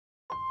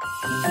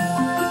お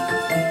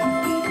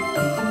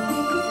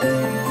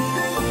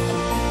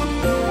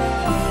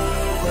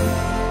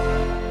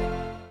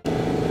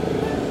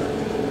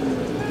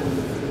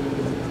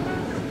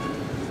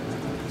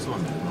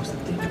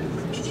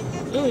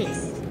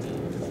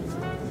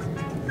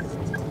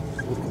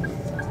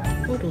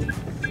る。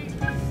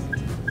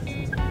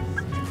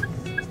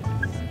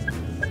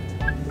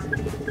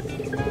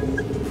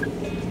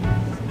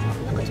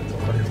なんかちょっと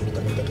これ見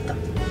と出てきた。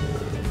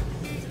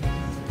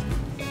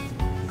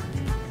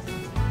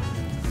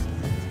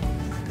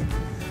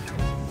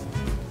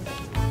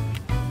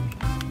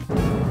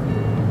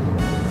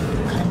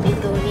管理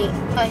棟に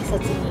挨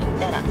拶に行っ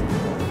たら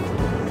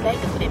ライ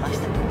トくれまし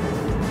た。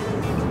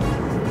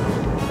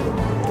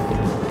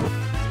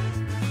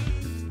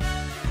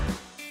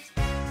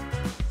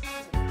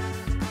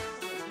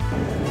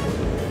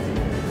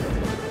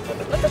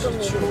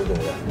中央道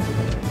や。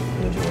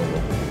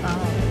ああ。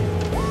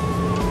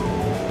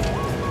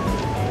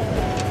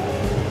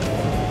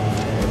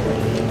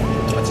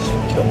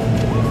80キロ。道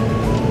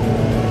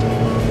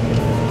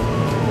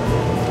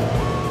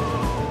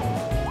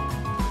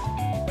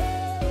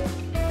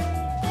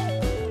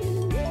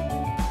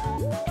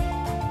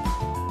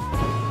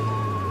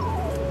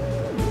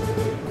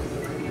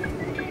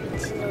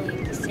の駅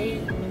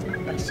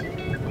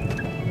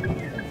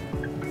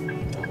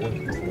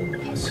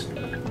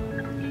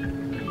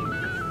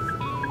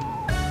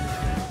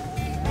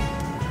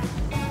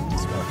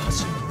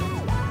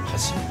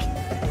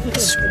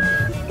西雲橋。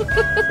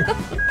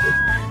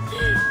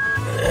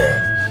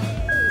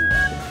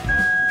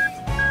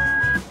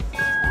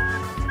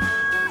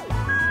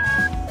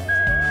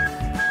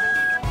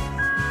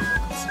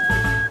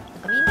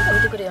みんなが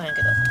見てくれるんや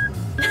けど。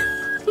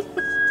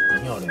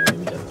何あれ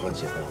みたいな感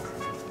じやな。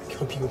キ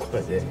ャンピングカ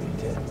ーで見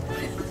て。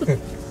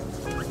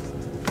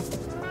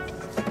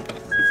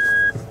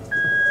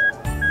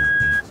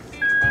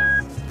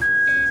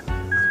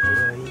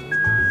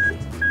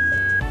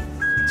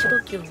チョロ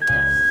Q みたい。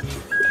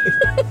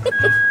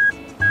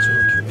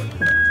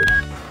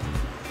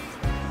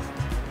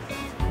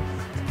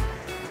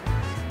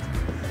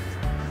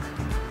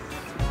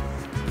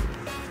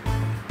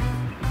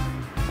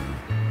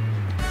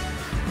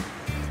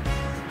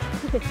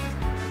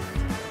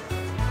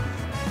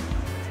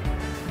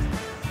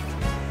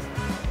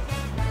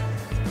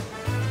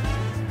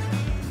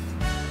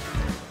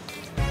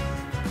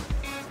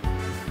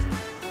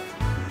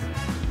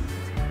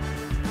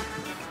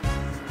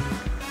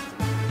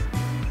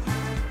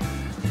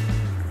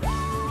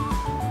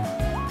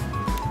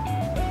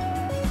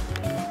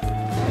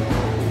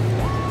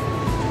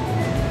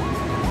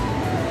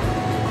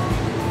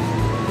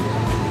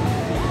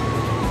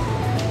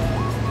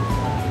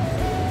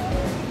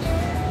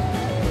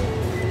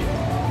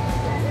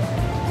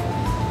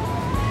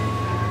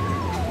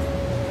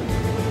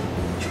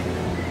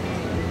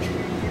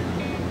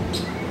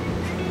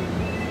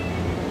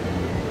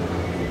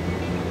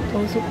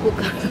豚足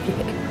からね。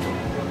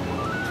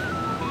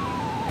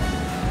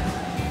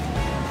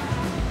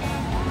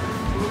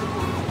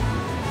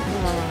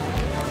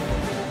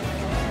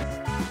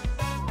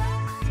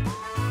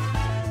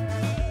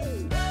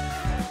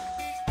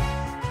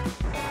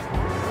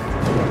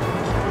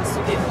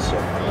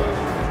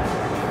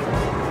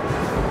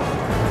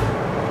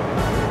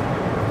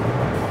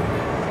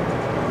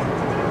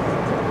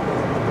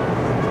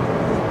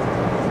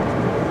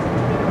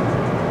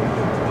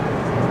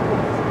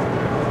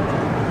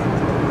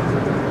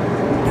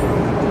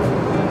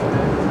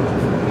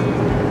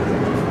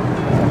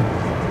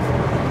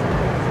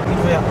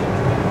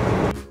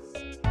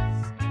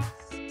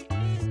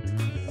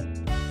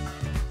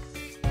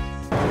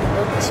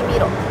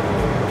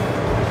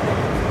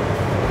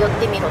寄っ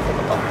てみろって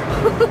こと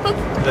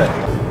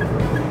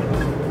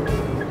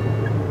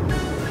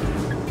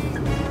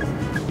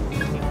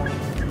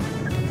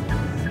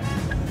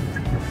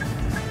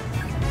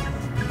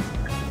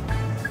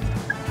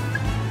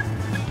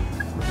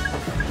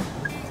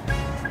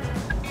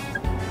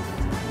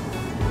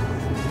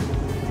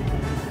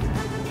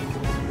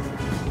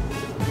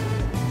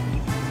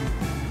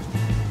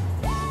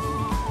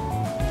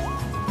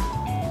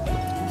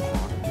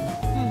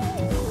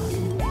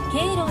経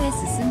路へ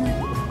進む。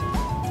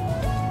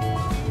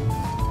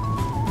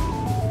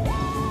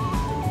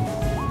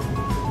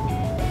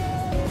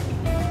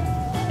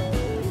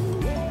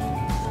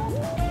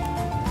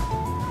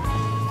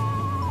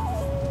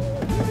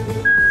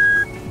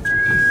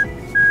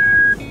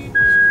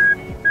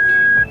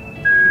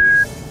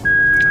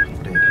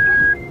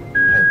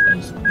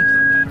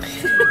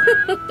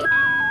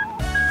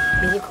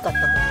見にくかったも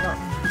んな。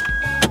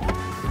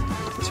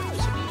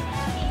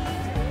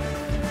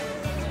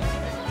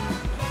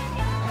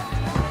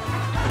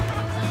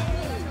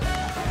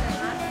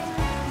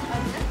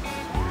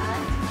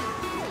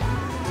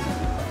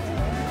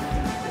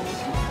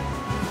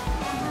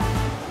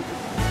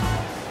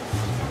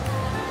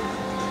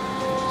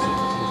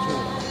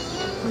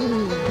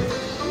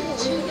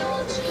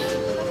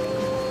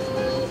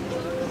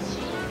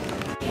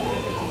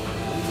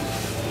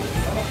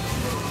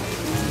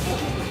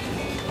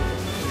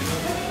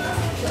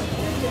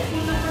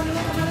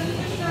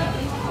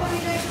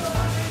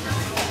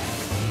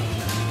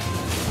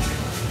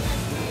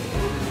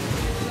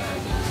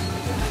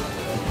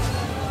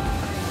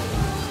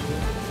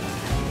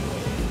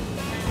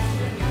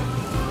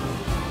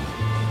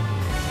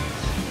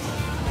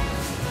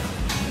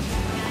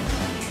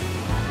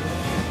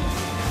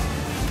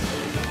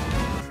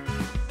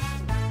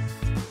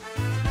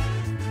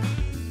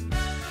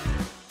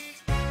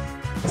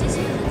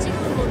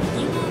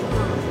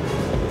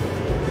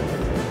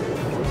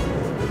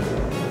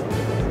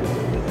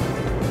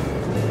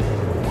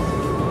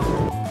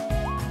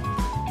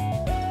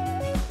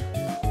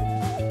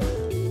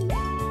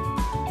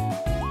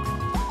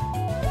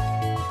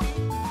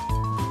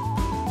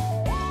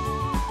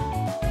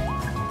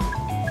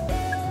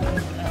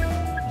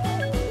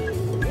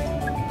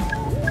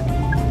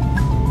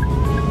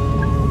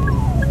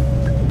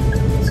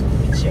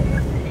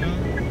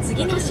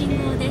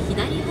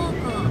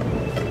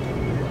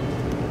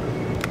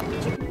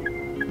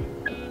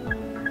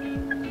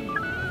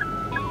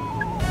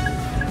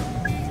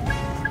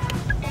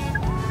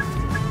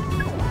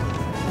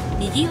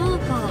右方向、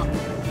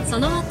そ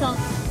の後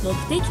目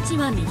的地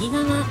は右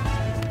側。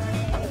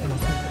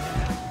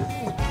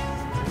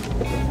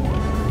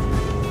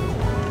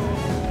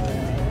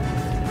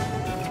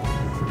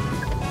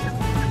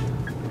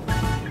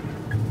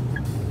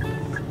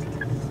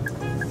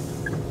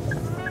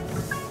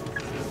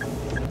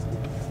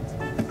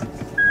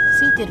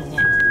ついてるね。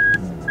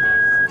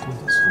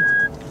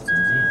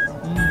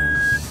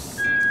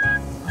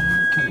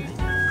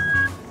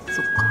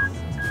そっか。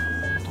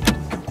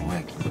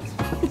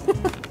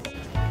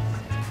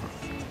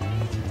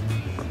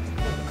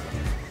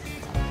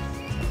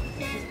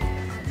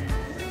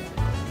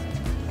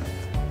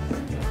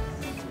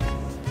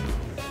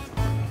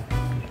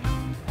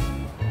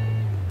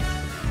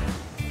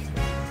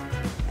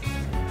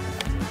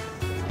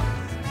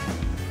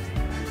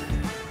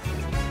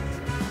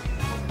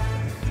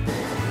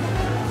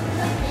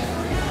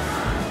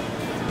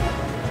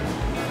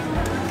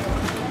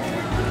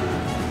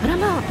あら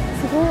まあ、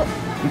すごい。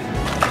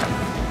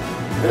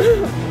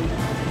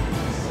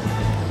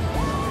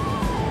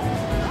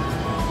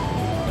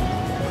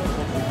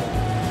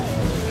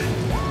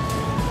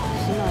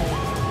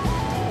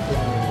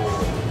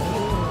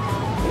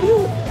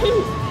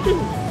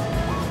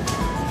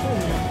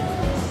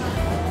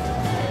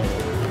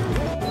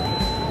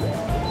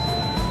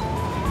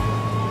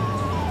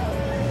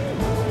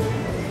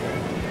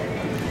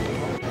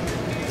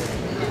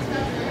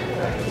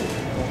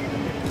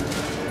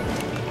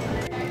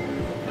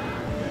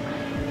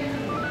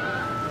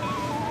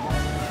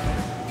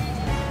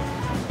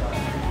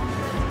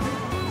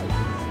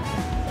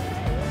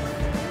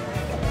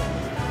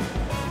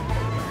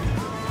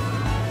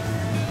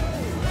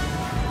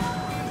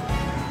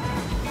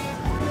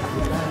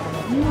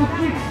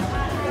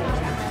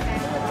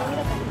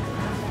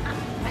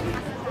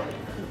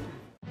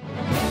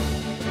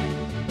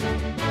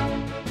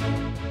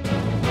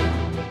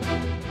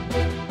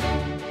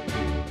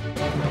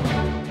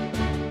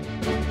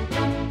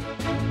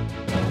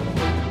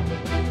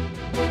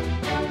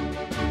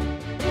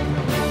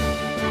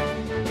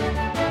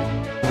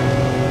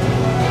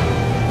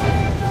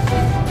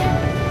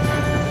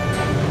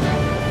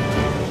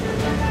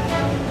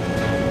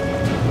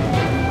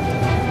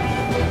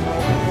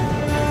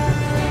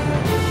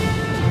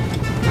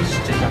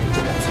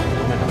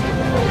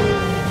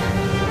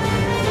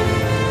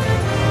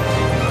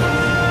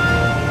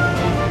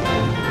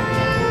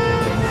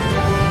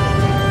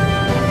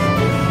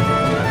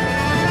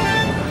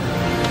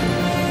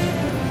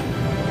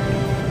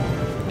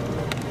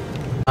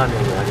ラーメ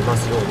ンがありま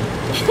すように。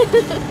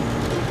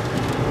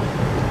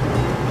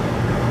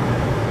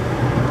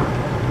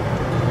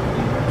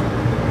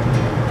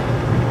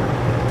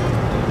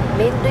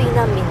麺類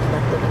難民にな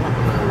ってるな。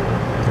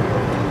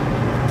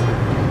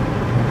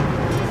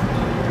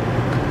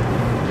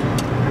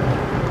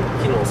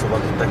昨日そば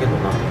食ったけど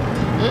な。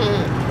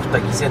食った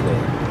気せんのや。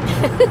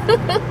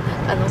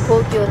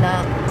高級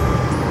な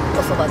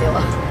お蕎麦では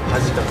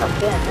恥かかっ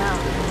てやな。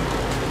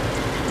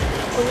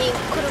ここに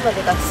来るま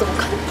でがすご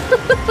かった。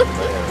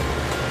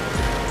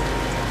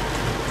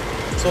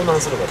遭難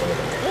するかと思っ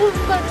たね。ほん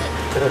まに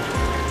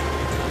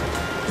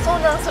遭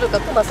難するか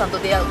クマさんと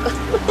出会うか。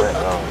ほんまやな。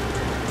こ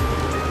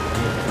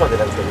こまで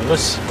なくてもイノ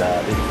シシが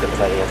出てきても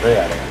大変やった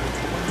よあれ。ほ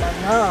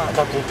んまな。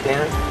当たっていってん。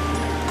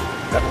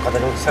肩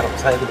に落ちたらもう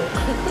最悪だよ。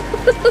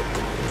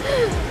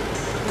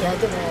いや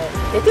でも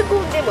出てこ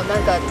んでもな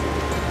んか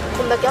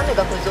こんだけ雨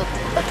が降りとっ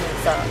た日に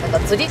さ、なんか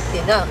釣りっ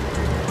てな、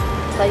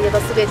タイヤが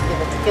滑ってもこ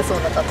けそう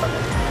なかったの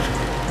に。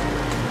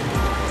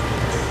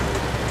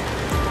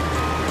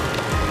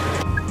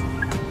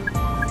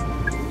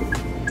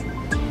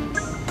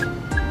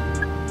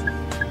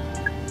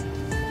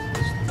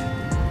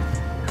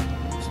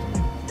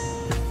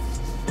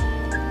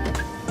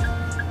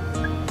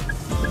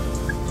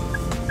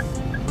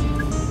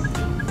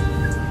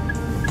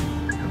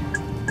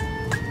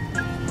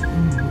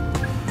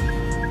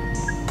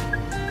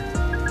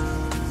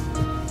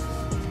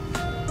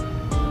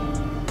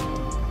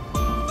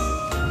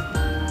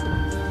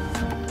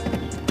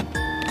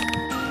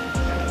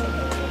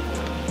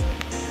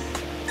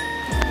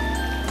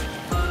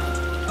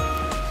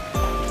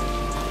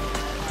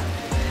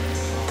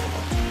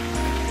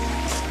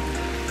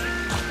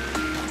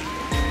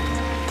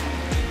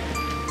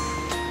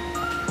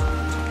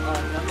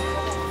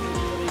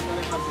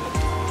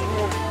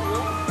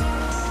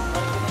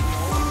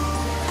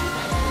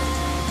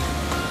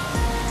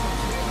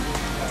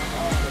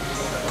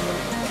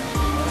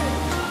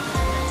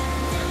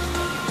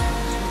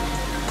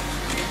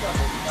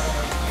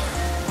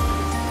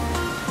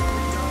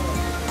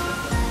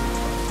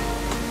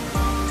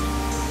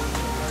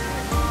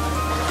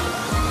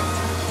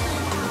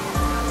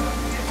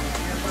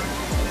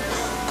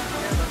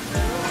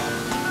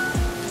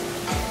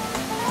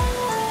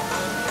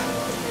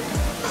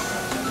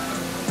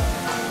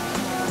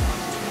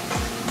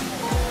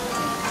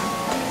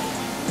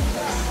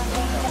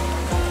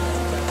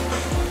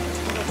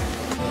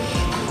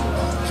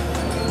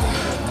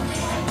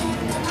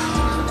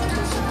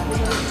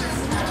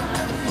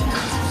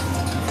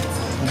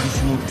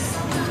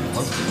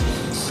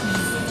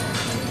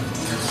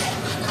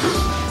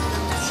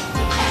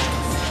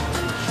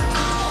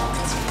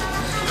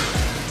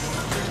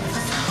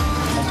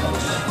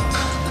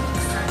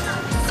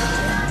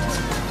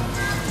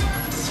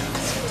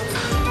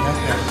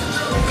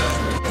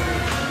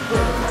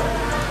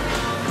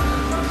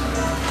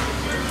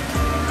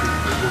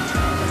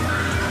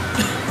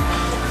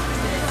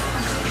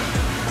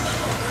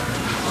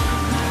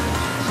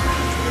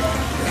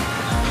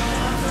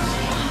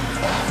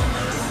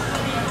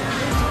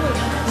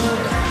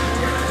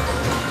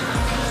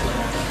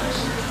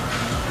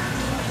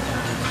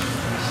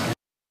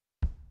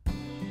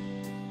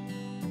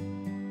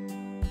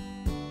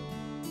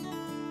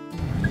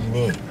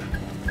ね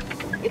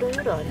いろい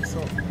ろありそ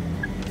う。か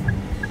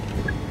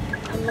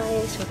ま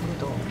え食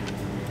堂。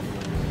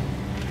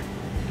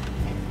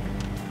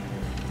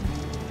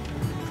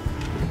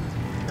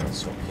なんで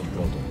しょう、天ぷ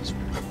らうどんでしょ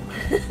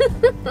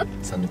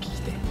うさぬき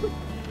来て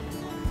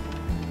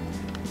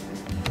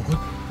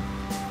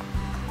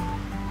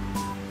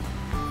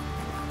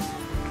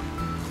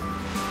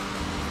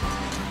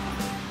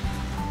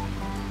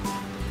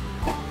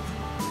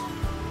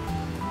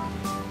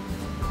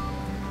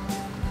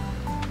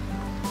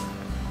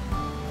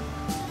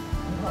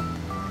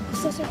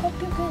私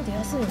800円で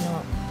安いな。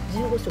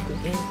15食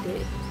限定。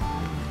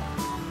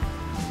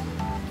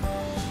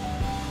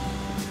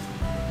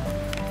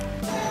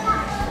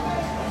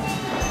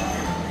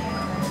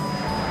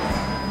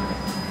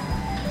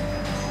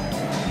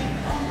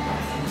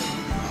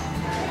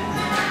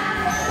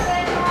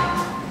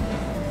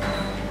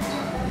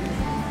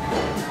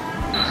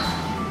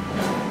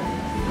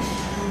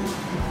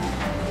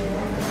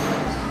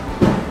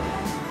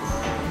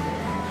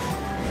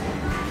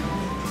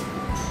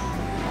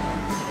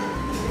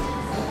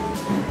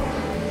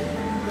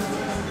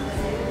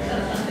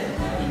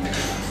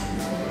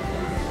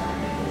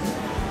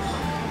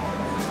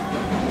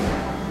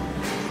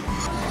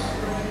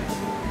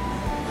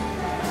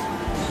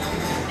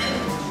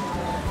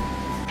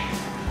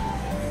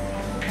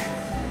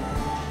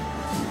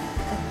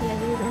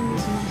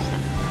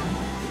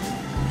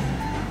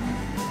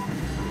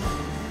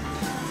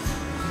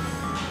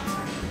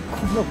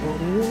このボ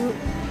リューム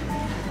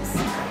す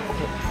ごい。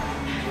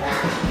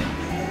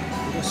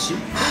美味しい。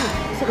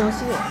それ美味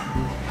しいよ。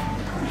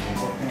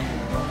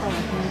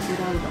天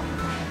ぷらうどん。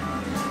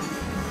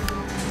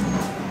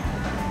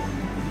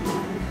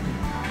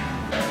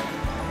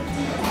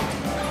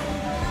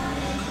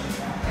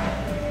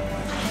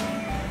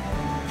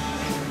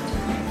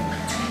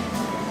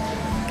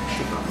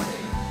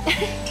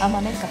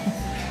甘めか。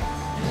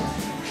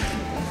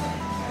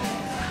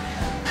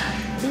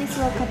ベー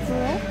スはカツオ？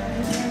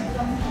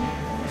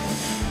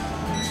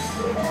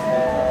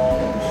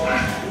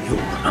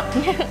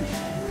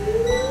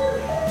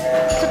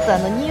ちょ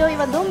っと匂い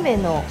はどん兵衛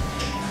の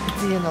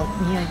つゆの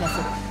匂いがす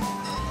る。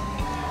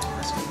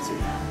確かに強い。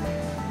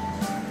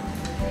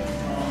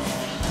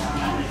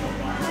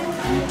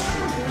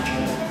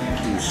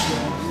九州。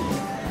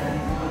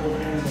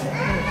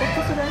ホッと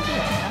する味だ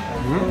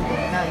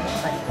な。やっ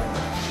ぱり。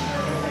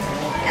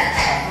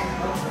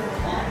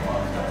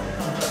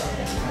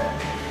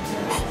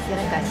柔ら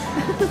かい。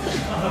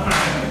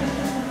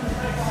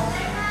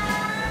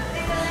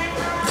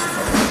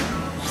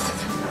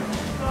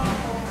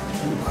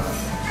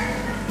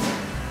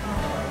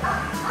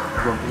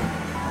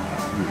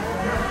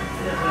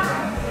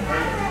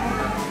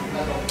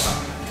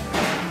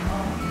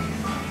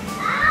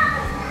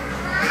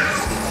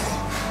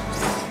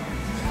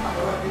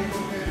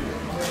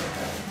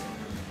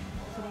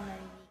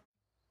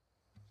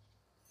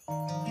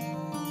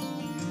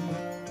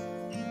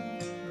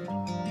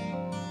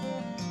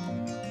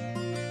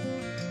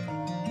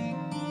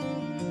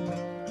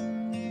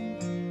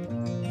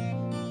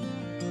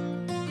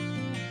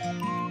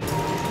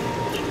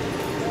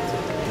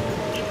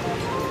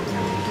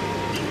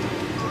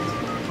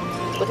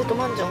ここで止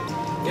まんじゃん。ど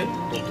うっ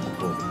てこ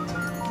と？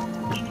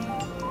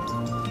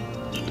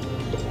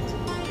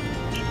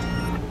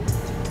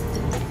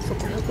そこ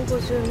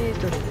150メー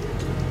トル。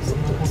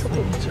そこ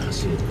道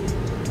走る。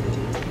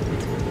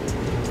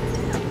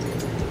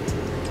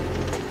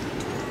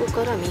ここか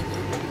ら右。こ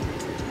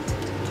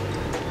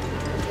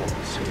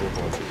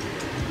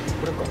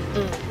れか。う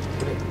ん。こ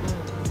れ。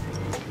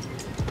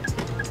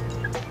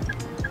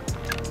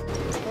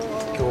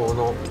今日の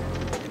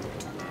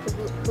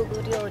フグ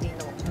料理の。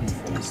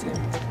いいですね。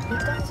いい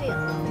感じやな。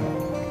す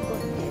ごい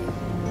ね。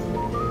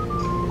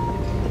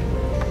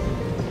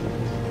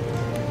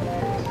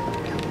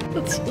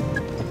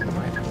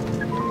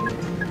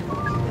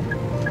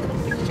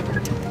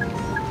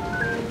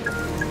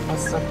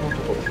圧搾の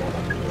ところかな。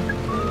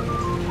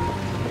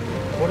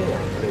これやん、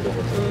クレドホ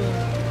テル。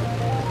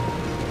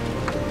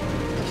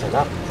来たな。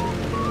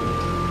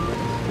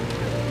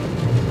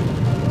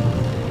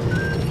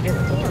綺麗な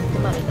ところ。止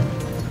まるだ。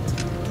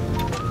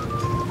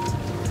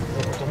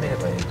止めれば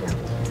いいと思う。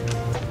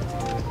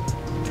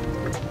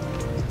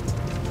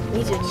22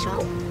番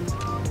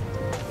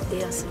出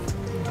やすい。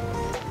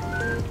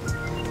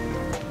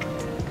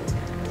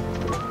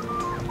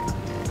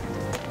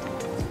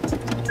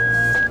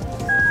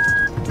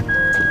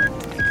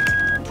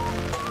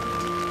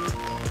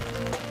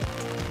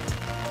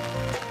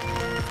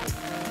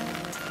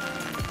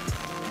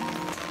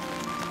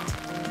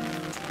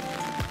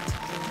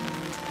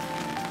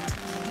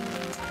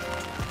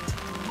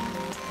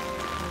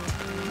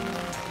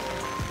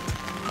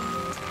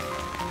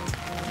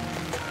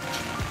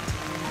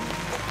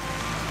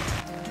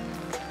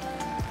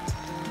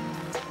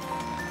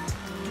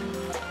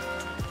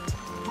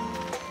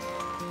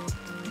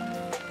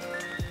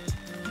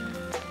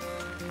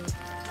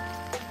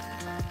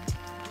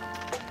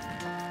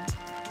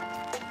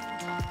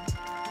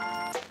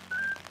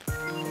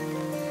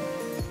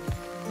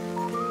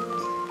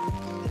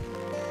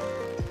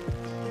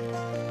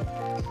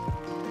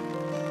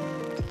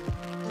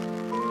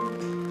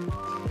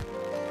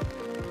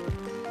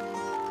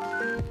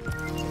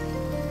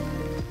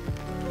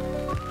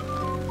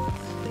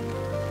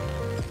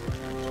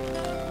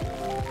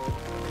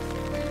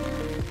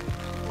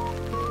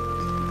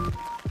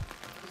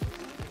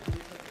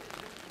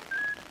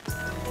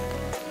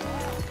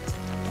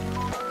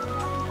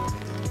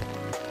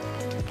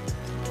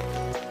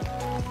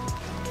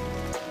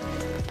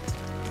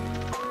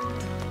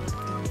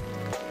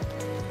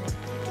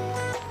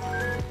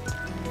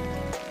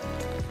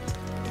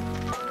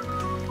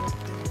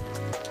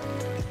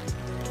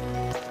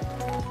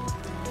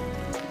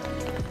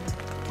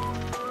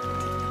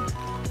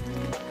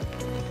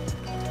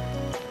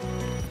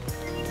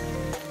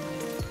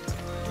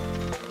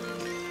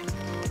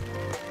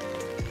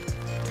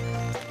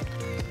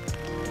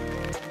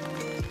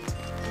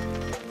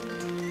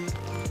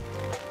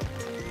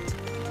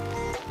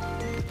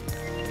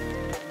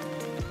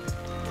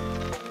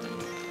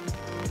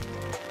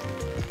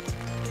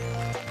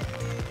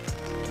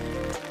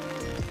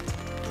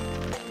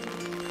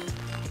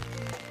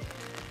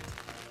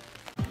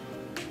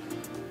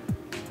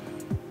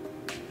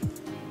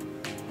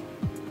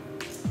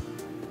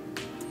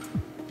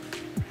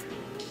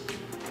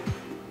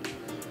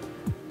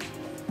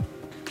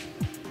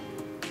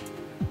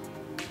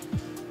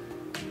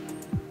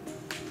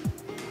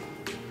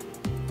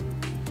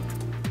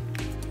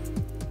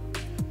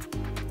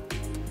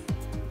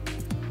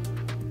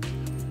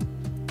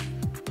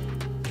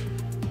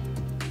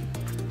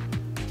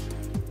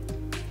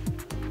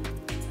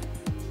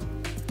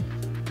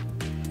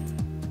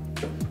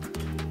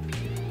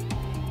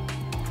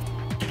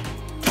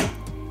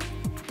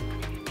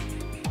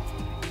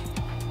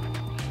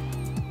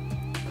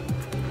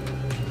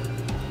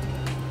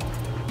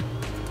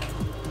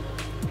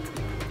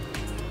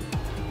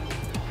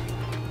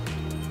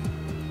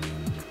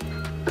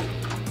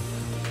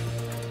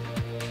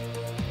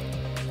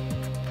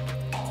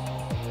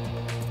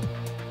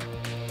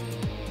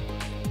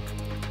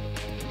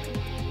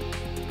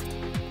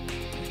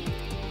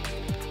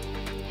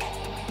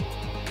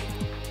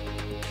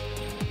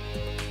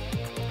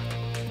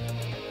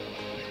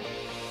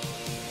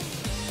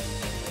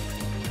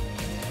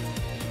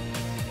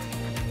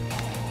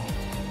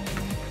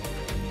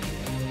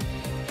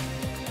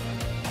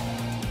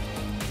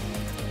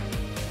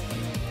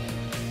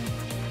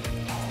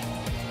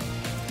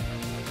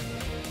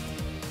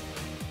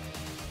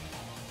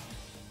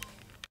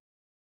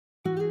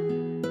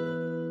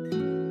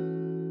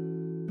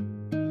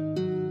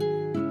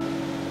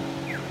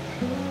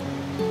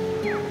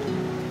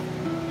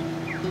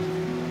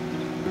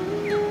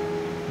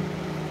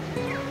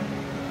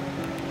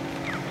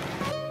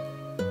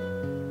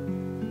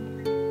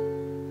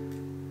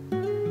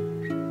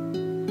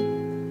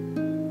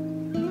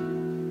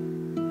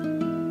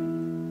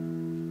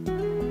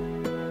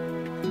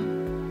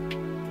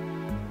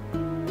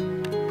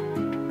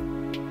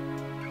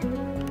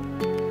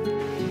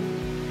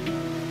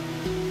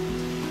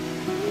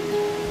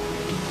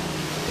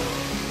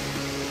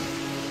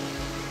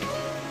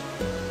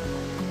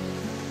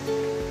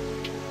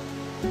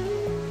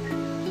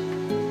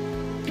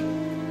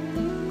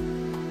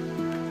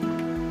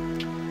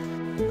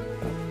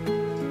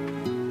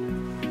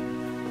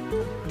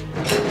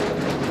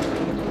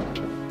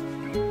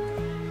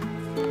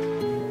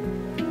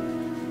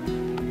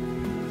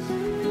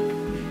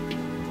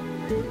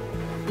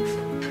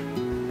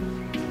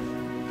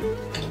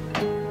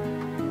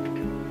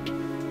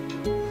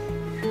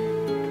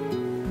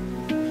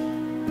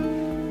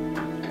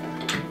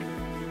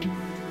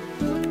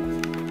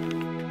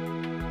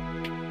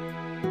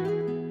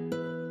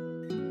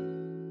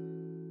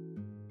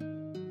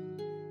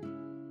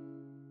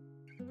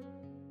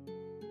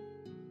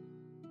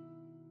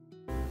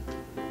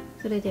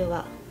それで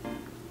は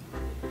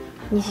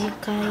二次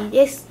会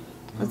です。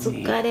お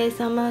疲れ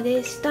様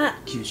でした。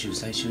九州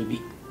最終日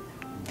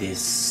で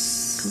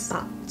す。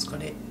乾杯。お疲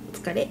れ。お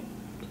疲れ。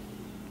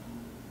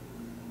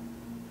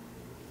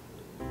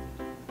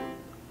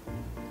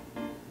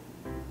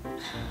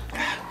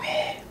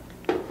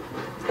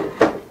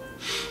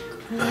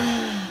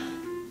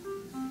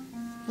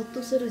ほっ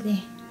とする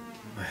ね。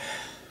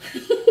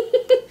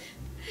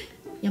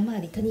山あ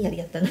り谷あり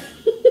やったな。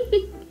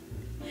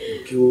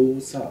今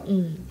日さ、あ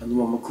の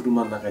まま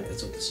車の中やったら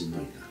ちょっとしんど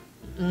い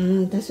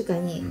な。確か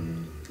に。ど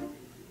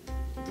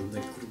んだ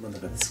け車の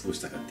中で過ごし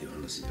たかっていう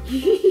話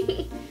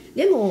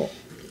でも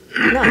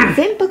な、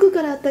前泊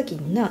からあったき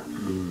にな、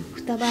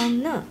2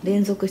晩な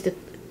連続して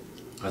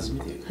初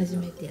めて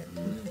やっ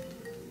た。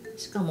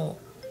しかも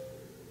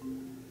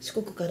四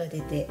国から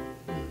出て、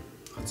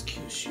初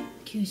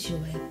九州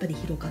はやっぱり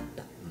広かっ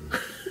た。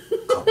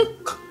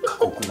過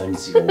酷な道が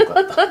多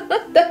かった。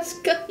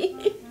確かに。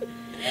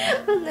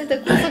あんなで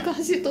高速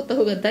走っとった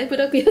方がだいぶ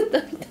楽やっ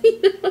たみたい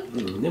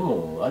な。で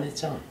もあれ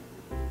ちゃん、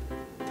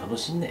楽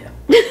しんだや。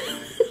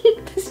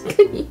確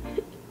かに。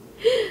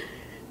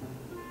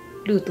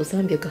ルート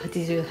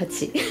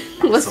388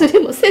忘れ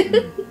ません。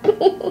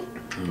ほ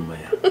んま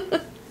や。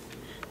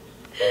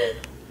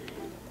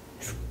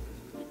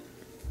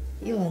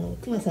要は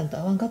クマさんと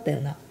会わんかったよ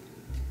な。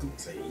クマ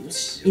さんイノ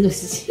シシ。イノ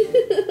シシ。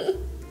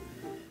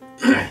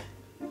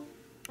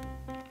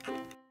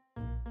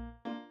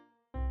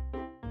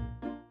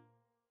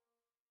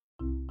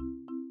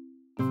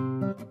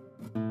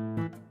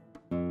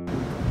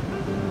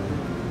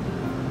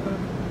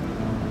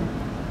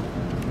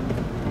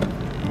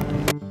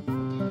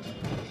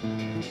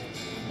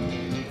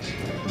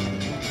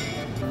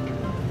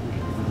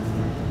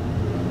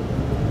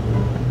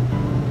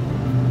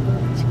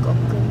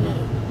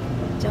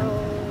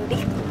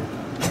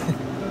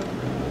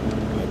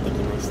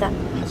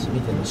初め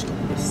ての四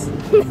国です。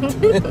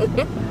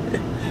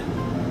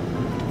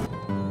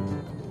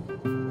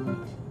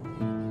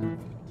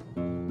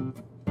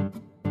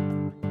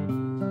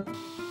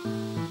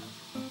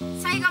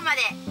最後ま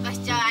でご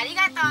視聴あり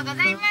がとうご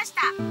ざいまし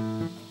た。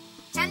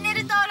チャンネ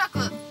ル登録、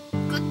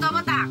グッド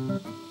ボタンよ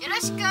ろ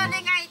しくお願い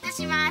いた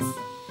します。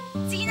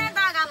次の動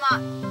画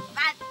も